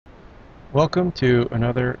Welcome to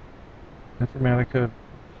another Informatica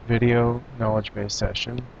video knowledge base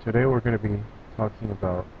session. Today we're going to be talking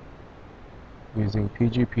about using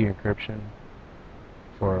PGP encryption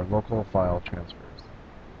for local file transfers.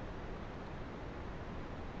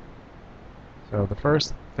 So the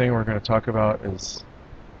first thing we're going to talk about is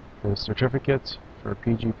the certificates for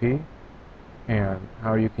PGP and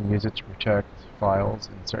how you can use it to protect files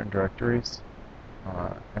in certain directories.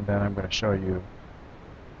 And then I'm going to show you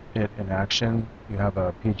it in action. You have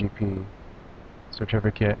a PGP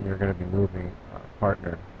certificate and you're going to be moving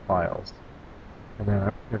partner files. And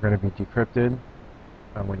then they're going to be decrypted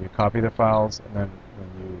when you copy the files, and then when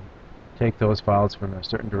you take those files from a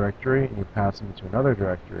certain directory and you pass them to another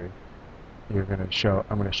directory, I'm going to show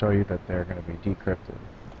you that they're going to be decrypted.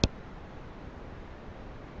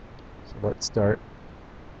 So let's start.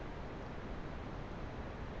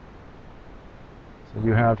 So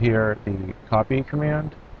you have here the copy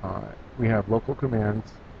command. We have local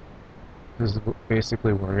commands. This is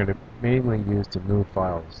basically what we're going to mainly use to move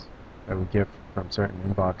files that we get from certain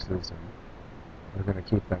inboxes, and we're going to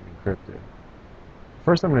keep them encrypted.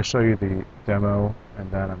 First I'm going to show you the demo,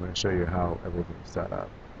 and then I'm going to show you how everything's set up.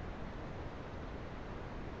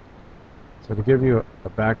 So to give you a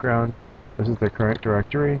background, this is the current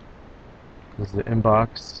directory. This is the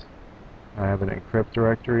inbox. I have an encrypt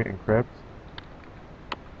directory, encrypt.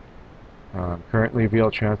 Currently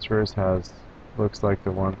VL Transfers looks like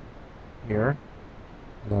the one here.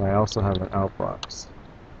 And then I also have an outbox.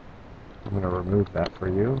 I'm going to remove that for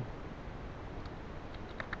you.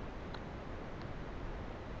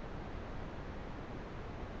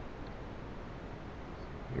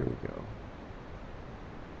 Here we go.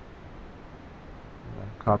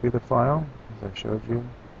 Copy the file as I showed you.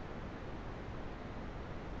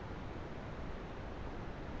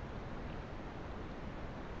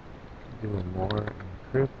 Doing more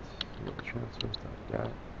encrypt,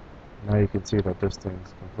 transfers.dat. Now you can see that this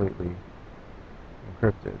thing's completely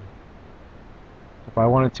encrypted. If I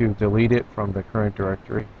wanted to delete it from the current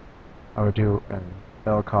directory, I would do an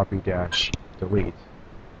lcopy-delete.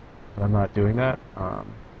 But I'm not doing that.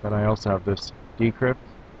 But I also have this decrypt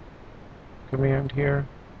command here.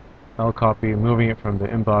 lcopy, moving it from the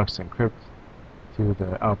inbox encrypt to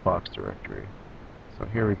the outbox directory. So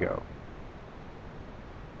here we go.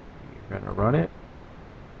 You're going to run it.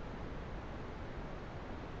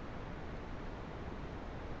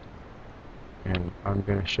 And I'm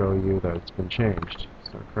going to show you that it's been changed.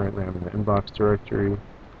 So currently I'm in the inbox directory,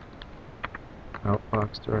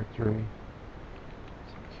 outbox directory,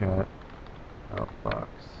 cat, outbox,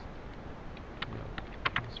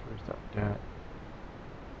 transfers.dat.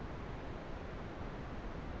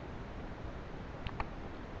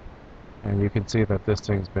 And you can see that this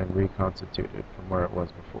thing's been reconstituted from where it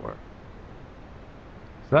was before.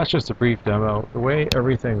 So that's just a brief demo. The way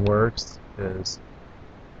everything works is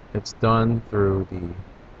it's done through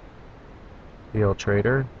the VL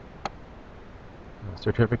Trader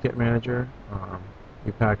certificate manager.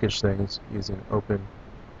 You package things using Open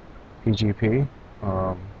PGP,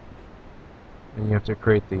 and you have to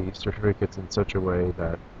create the certificates in such a way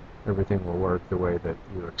that everything will work the way that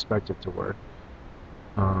you expect it to work.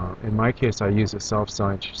 In my case, I use a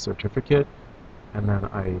self-signed certificate, and then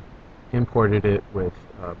I imported it with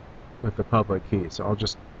the public key. So I'll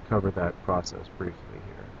just cover that process briefly here.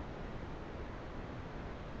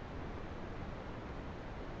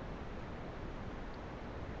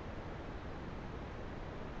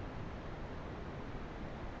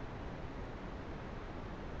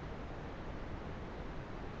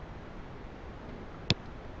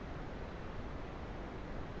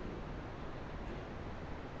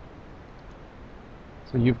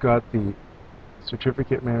 So you've got the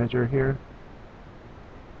certificate manager here.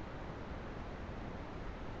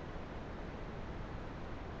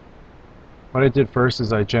 What I did first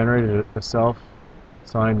is I generated a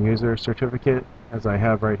self-signed user certificate, as I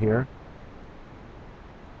have right here.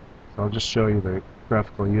 So I'll just show you the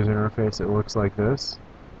graphical user interface. It looks like this.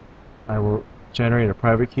 I will generate a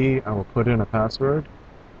private key. I will put in a password,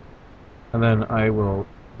 and then I will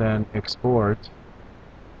export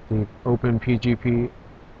the Open PGP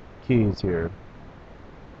keys here.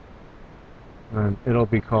 And it'll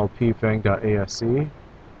be called pfang.asc.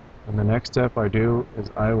 And the next step I do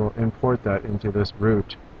is I will import that into this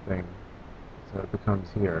root thing. So it becomes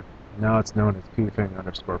here. Now it's known as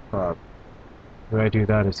pfang_pub. The way I do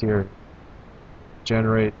that is here,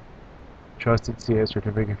 generate trusted CA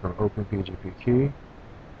certificate from Open PGP key.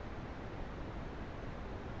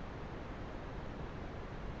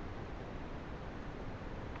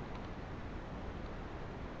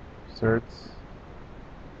 Certs.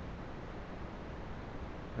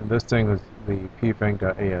 And this thing is the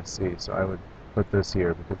pfang.asc, so I would put this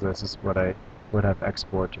here because this is what I would have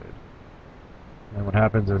exported. And what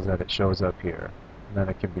happens is that it shows up here, and then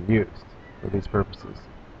it can be used for these purposes.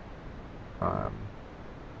 And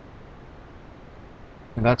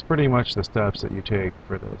that's pretty much the steps that you take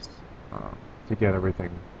for this to get everything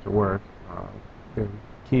to work. The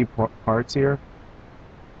key parts here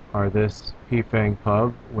are this pfang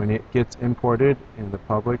pub. When it gets imported in the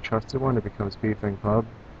public trusted one, it becomes pfang pub,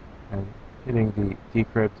 and hitting the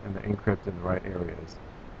decrypt and the encrypt in the right areas.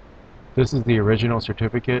 This is the original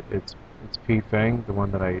certificate. It's pfang, the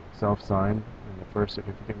one that I self-signed in the first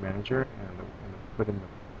certificate manager, and put in the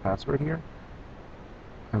password here.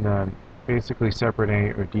 And then basically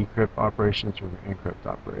separating or decrypt operations from your encrypt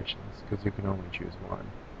operations, because you can only choose one.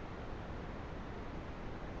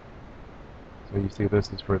 So you see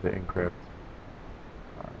this is for the encrypt.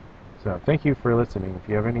 So thank you for listening. If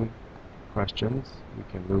you have any questions, you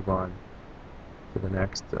can move on to the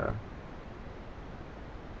next slide.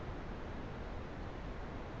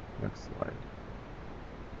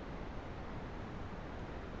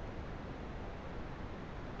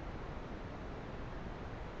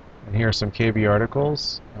 And here are some KB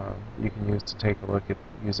articles you can use to take a look at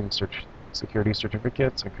using security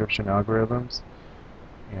certificates, encryption algorithms,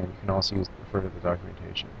 and you can also refer to the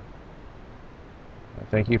documentation.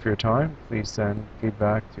 Thank you for your time. Please send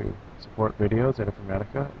feedback to support videos at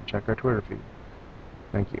Informatica and check our Twitter feed.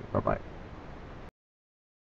 Thank you. Bye-bye.